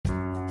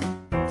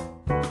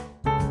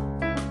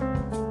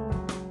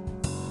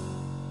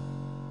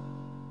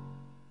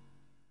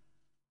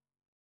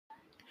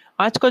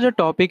आज का जो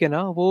टॉपिक है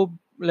ना वो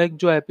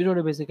जो एपिसोड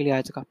है बेसिकली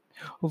आज का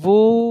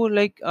वो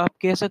आप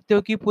कह सकते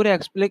हो कि पूरे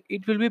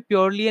it will be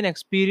purely an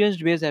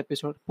experience based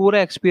episode.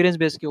 पूरा एक्सपीरियंस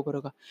बेस के ऊपर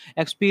होगा।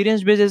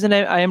 Experience based as an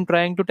I am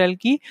trying to tell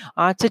कि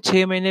आज से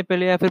 6 महीने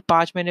पहले या फिर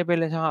 5 महीने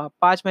पहले, हाँ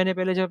 5 महीने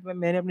पहले जब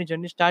मैंने अपनी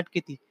जर्नी स्टार्ट की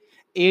थी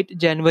 8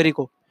 जनवरी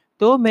को,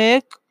 तो मैं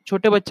एक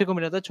छोटे बच्चे को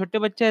मिला था। छोटे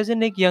बच्चे एज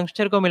एन एक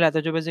यंगस्टर को मिला था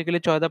जो बेसिकली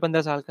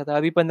 14-15 साल का था।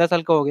 अभी 15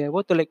 साल का हो गया है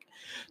वो, तो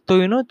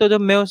तो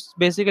जब मैं उस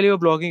बेसिकली वो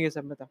ब्लॉगिंग ये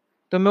सब में था,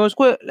 तो मैं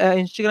उसको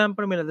इंस्टाग्राम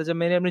पर मिला था जब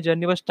मैंने अपनी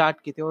जर्नी पर स्टार्ट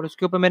की थी। और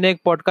उसके ऊपर मैंने एक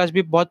पॉडकास्ट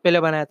भी बहुत पहले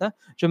बनाया था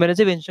जो मैंने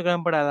सिर्फ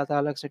इंस्टाग्राम पर डाला था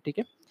अलग से, ठीक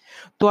है।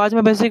 तो आज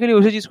मैं बेसिकली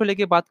उसी चीज़ को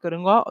लेके बात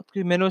करूंगा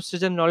कि मैंने उससे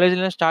जब नॉलेज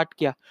लेना स्टार्ट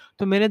किया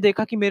तो मैंने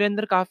देखा कि मेरे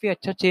अंदर काफ़ी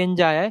अच्छा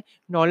चेंज आया है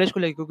नॉलेज को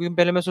लेकर। क्योंकि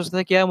पहले मैं सोचता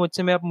था कि यार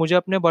मुझे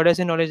अपने बड़े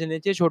से नॉलेज लेनी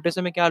चाहिए, छोटे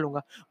से मैं क्या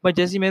लूंगा। बट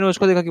जैसे ही मैंने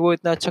उसको देखा कि वो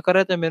इतना अच्छा कर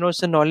रहा है तो मैंने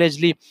उससे नॉलेज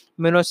ली,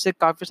 मैंने उससे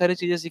काफ़ी सारी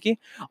चीज़ें सीखी।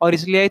 और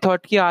इसलिए आई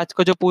थॉट कि आज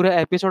का जो पूरा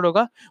एपिसोड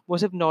होगा वो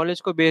सिर्फ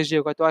नॉलेज को बेस्ड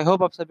होगा। तो आई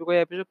होप आप सभी को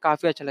ये एपिसोड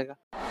काफ़ी अच्छा लगा।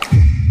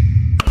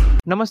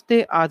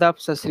 नमस्ते, आदाब,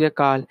 सत श्री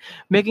अकाल।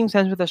 Making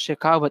sense with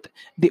Shekhawat,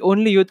 the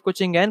only youth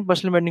coaching and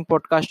personal branding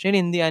podcast in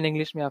Hindi and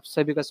English में आप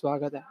सभी का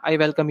स्वागत है। I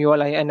welcome you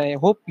all, I and I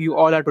hope you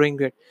all are doing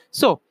great.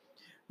 सो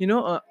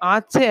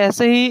आज से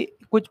ऐसे ही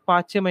कुछ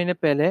 5-6 महीने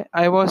पहले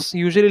I was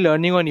usually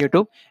learning on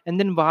YouTube, and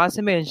then वहाँ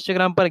से मैं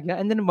इंस्टाग्राम पर गया,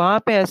 एंड देन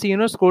वहाँ पे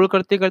ऐसे स्क्रॉल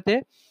करते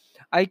करते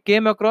आई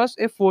केम अक्रॉस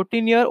ए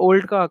 14 ईयर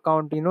ओल्ड का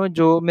अकाउंट,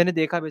 जो मैंने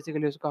देखा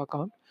बेसिकली उसका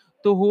अकाउंट।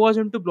 तो who was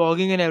into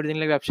blogging and everything,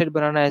 like website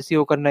banana,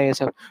 SEO करना, ये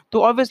सब। तो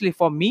obviously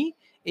for me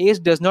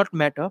as does not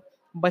matter,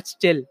 but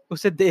still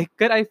उसे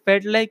देखकर आई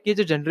फेल्ट लाइक ये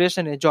जो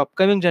जनरेशन है, जो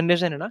अपकमिंग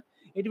जनरेशन है ना,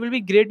 it will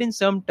be great in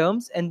some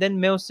terms. And then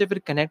मैं उससे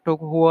फिर कनेक्ट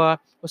हुआ,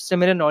 उससे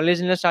मैंने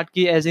नॉलेज लेना स्टार्ट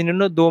की एज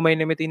इन 2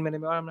 महीने में, 3 महीने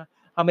में। और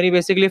हमारी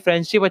बेसिकली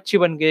फ्रेंडशिप अच्छी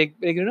बन गई,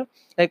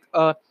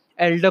 like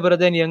Elder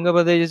brother and younger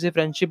brother जैसे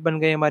फ्रेंडशिप बन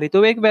गई हमारी।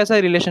 तो एक वैसा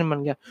रिलेशन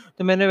बन गया।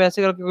 तो मैंने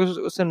वैसे करके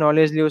उससे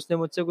नॉलेज ली, उसने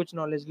मुझसे कुछ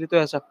नॉलेज ली, तो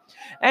ऐसा।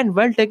 And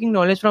well taking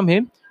knowledge from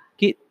him,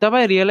 कि तब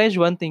आई रियलाइज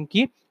वन थिंग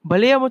कि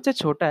भले ही मुझसे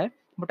छोटा है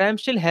but I am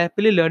still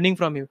happily learning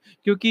from him.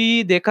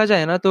 क्योंकि देखा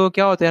जाए ना तो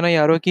क्या होता है ना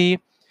यारो कि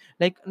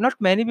like not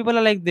many people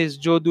are like this,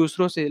 जो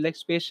दूसरों से लाइक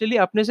स्पेशली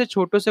अपने से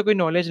छोटों से कोई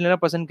नॉलेज लेना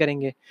पसंद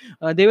करेंगे।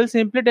 They will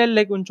simply tell,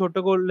 like उन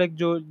छोटों को, लाइक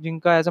जो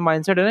जिनका ऐसा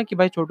माइंडसेट है ना कि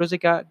भाई छोटों से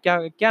क्या क्या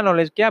क्या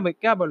नॉलेज, क्या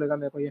क्या बोलेगा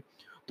मेरे को ये।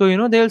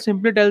 तो they will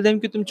simply tell them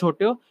कि तुम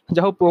छोटे हो,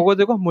 जाओ पोगो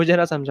देखो, मुझे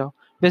ना समझाओ।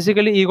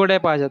 बेसिकली ईगो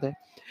टाइप आ जाता है।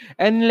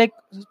 And like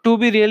to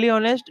be really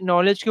honest,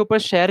 knowledge के ऊपर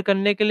शेयर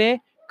करने के लिए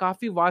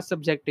काफी वास्ट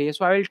सब्जेक्ट है,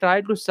 so I will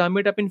try to sum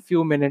it up in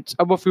few minutes.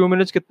 अब वो फ्यू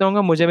मिनट्स कितना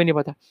होगा मुझे भी नहीं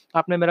पता।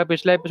 आपने मेरा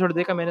पिछला एपिसोड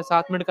देखा, मैंने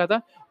 7 मिनट का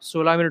था,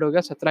 16 मिनट हो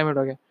गया, 17 मिनट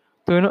हो गया।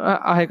 तो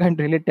I can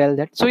really tell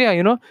that. So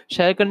या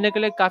शेयर करने के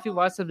लिए काफी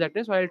वास्ट सब्जेक्ट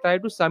है, so I will try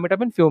to sum it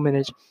up in few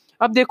minutes.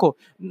 अब देखो,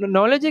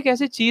 नॉलेज एक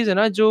ऐसी चीज है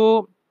ना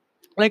जो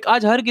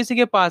आज हर किसी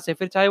के पास है,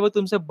 फिर चाहे वो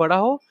तुमसे बड़ा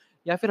हो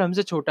या फिर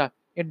हमसे छोटा।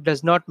 It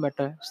does not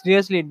matter,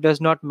 seriously it does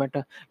not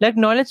matter. Like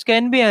knowledge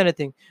can be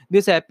anything.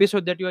 This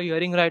episode that you are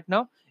hearing right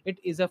now, it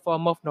is a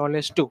form of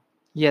knowledge too.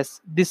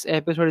 Yes, this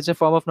episode is a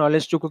form of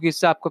knowledge too, क्योंकि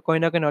इससे आपको कोई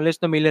ना कोई knowledge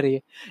तो मिल रही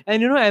है।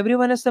 And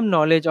everyone has some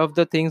knowledge of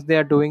the things they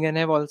are doing and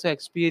have also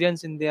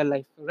experience in their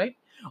life, right.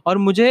 और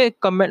मुझे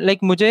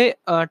कमेंट, मुझे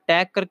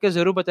टैग करके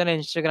जरूर बताना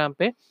इंस्टाग्राम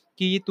पे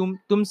कि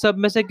तुम सब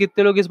में से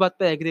कितने लोग इस बात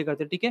पे एग्री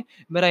करते हैं, ठीक है।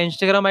 मेरा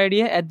इंस्टाग्राम आईडी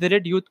है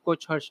 @youth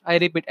coach Harsh. I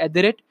repeat,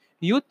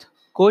 @youth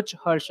coach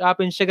Harsh.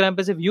 आप इंस्टाग्राम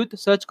पे सिर्फ यूथ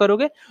सर्च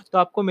करोगे तो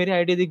आपको मेरी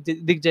आईडी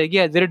दिख जाएगी,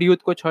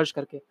 @youth coach हर्ष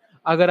करके।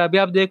 अगर अभी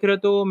आप देख रहे हो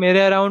तो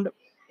मेरे अराउंड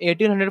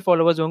 1800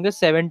 फॉलोवर्स होंगे,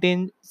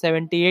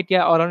 1778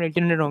 या अराउंड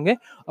 1800 होंगे।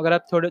 अगर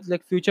आप थोड़े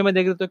फ्यूचर में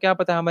देख रहे हो तो क्या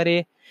पता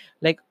हमारे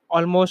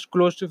ऑलमोस्ट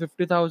क्लोज टू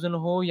 50,000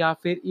 हो, या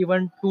फिर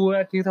इवन 2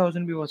 या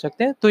 3,000 भी हो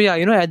सकते हैं। तो या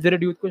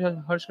 @youth को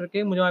हर्ष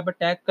करके मुझे वहाँ पर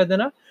टैग कर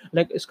देना।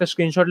 इसका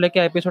स्क्रीनशॉट लेके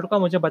एपिसोड का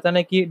मुझे बताना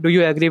है कि do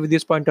you agree with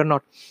this point और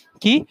नॉट,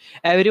 कि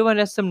everyone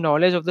has some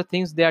knowledge of the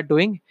things they are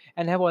doing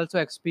and have also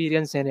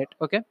experience in it.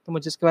 Okay, तो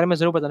मुझे इसके बारे में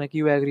जरूर बताना कि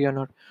यू एग्री और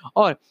नॉट।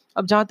 और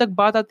अब जहाँ तक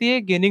बात आती है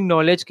गेनिंग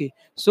नॉलेज की,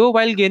 so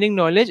while gaining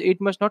knowledge it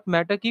must not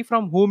matter कि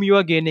from whom you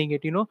are gaining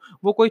it.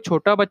 वो कोई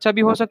छोटा बच्चा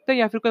भी हो सकता है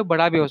या फिर कोई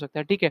बड़ा भी हो सकता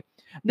है, ठीक है।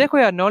 देखो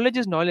यार, नॉलेज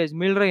इज नॉलेज,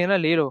 मिल रही है ना,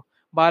 ले लो।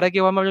 12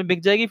 के बाद में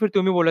बिक जाएगी, फिर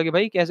तुम ही बोलोगे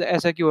भाई कैसे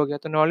ऐसा क्यों हो गया।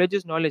 तो नॉलेज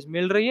इज नॉलेज,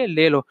 मिल रही है,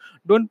 ले लो।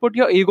 Don't put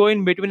your ego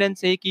in between and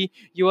से कि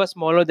you are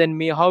smaller than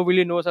me, how will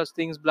you know such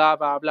things, ब्ला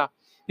ब्ला ब्ला।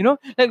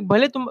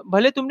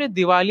 भले तुमने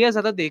दिवालियां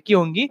ज्यादा देखी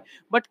होंगी,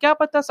 बट क्या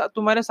पता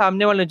तुम्हारे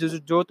सामने वाले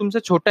जो तुमसे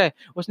छोटा है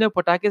उसने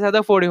पटाखे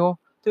ज्यादा फोड़े हो।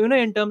 तो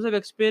in terms of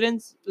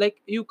experience,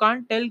 you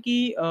can't tell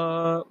कि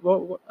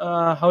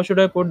how should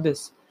I put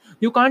this,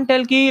 you can't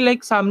tell कि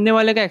सामने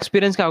वाले का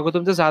एक्सपीरियंस क्या होगा,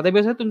 तुमसे ज्यादा भी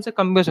हो सकता है, तुमसे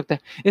कम भी हो सकता है।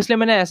 इसलिए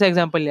मैंने ऐसा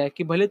एग्जांपल लिया है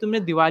कि भले तुमने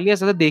दिवालियां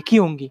ज्यादा देखी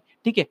होंगी,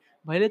 ठीक है,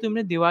 भले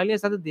तुमने दिवालियां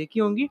ज्यादा देखी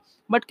होंगी,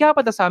 बट क्या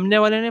पता सामने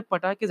वाले ने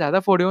पटाखे ज्यादा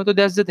फोड़े हो। तो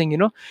that's the thing,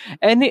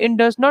 any it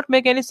does not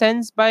make any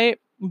sense by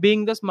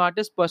being the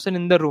smartest person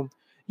in the room,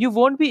 you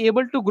won't be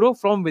able to grow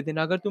from within.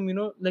 अगर तुम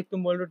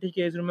तुम बोल रहे हो ठीक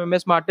है इस रूम में मैं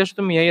स्मार्टेस्ट,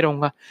 तुम यही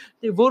रहूंगा,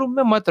 तो वो रूम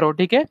में मत रहो,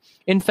 ठीक है।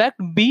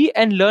 In fact be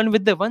and learn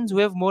with the ones who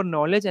have more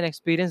knowledge and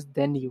experience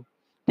than you.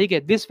 ठीक है.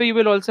 This way you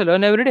will also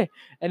learn every day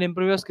and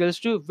improve your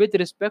skills too with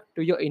respect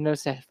to your inner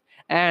self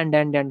and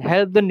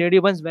help the needy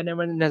ones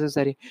whenever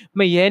necessary.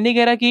 मैं ये नहीं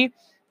कह रहा कि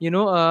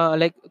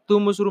like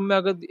तुम उस रूम में,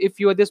 अगर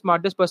if you are the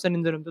smartest person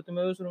in the room, तो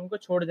तुम्हें उस रूम को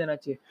छोड़ देना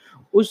चाहिए.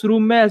 उस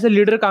रूम में एज ए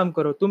लीडर काम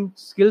करो, तुम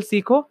स्किल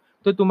सीखो,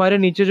 तो तुम्हारे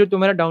नीचे जो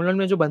तुम्हारे डाउनलाइन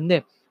में जो बंदे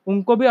हैं,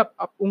 उनको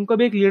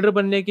भी एक लीडर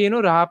बनने की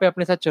राह पे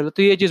अपने साथ चलो.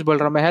 तो ये चीज बोल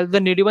रहा हूँ मैं, help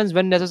the needy once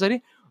when necessary,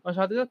 और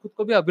साथ ही साथ खुद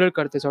को भी अपग्रेड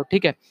करते जाओ.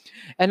 ठीक है.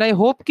 And I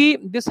hope कि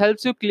this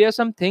helps you clear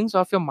some things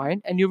off your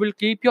mind and you will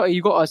keep your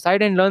ego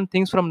aside and learn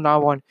things from now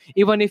on,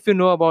 even if you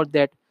know about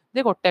that.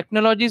 देखो,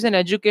 technologies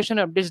and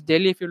education updates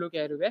daily if you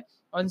look everywhere,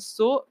 and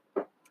so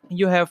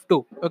you have to.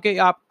 Okay,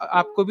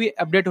 आपको भी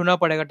update होना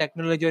पड़ेगा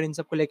technology और इन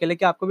सब को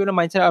लेके आपको भी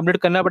माइंडसेट अपडेट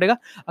करना पड़ेगा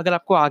अगर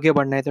आपको आगे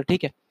बढ़ना है तो.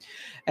 ठीक है.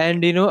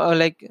 एंड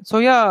लाइक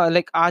सो या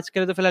लाइक आज के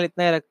लिए तो फिलहाल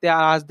इतना ही रखते हैं.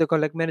 आज देखो,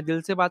 लाइक मैंने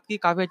दिल से बात की,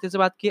 काफी अच्छे से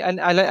बात की, एंड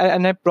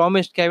आई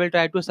प्रॉमिस्ड कि आई will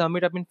try to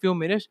submit up in few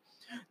minutes.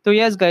 तो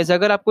यस गाइस,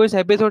 अगर आपको इस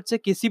एपिसोड से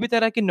किसी भी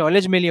तरह की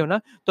नॉलेज मिली हो ना,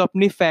 तो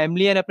अपनी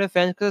फैमिली एंड अपने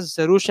फ्रेंड्स के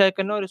साथ जरूर शेयर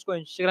करना, और इसको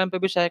इंस्टाग्राम पे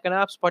भी शेयर करना.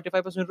 आप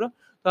स्पॉटिफाई पर सुन रहे हो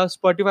तो आप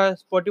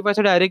स्पॉटिफाई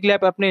से डायरेक्टली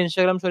आप अपने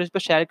इंस्टाग्राम स्टोरीज पर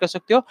शेयर कर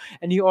सकते हो.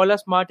 And you all are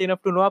smart enough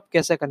to know आप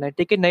कैसे करना है.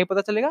 ठीक है. नहीं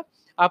पता चलेगा,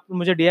 आप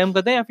मुझे डीएम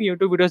कर दें या फिर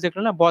यूट्यूब वीडियोस देख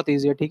लेना, बहुत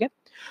ईजी है. ठीक है.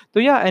 तो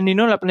या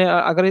एंड अपने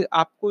अगर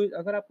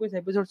आपको इस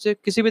एपिसोड से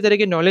किसी भी तरह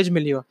की नॉलेज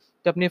मिली हो,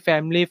 तो अपनी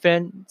फैमिली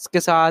फ्रेंड्स के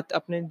साथ,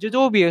 अपने जो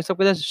जो भी है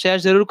सबके साथ शेयर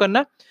जरूर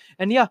करना.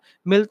 एंड या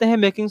मिलते हैं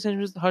making sense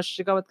with Harsh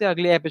Shekhawat के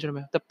अगले एपिसोड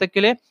में. तब तक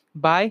के लिए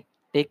बाय,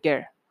 टेक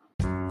केयर.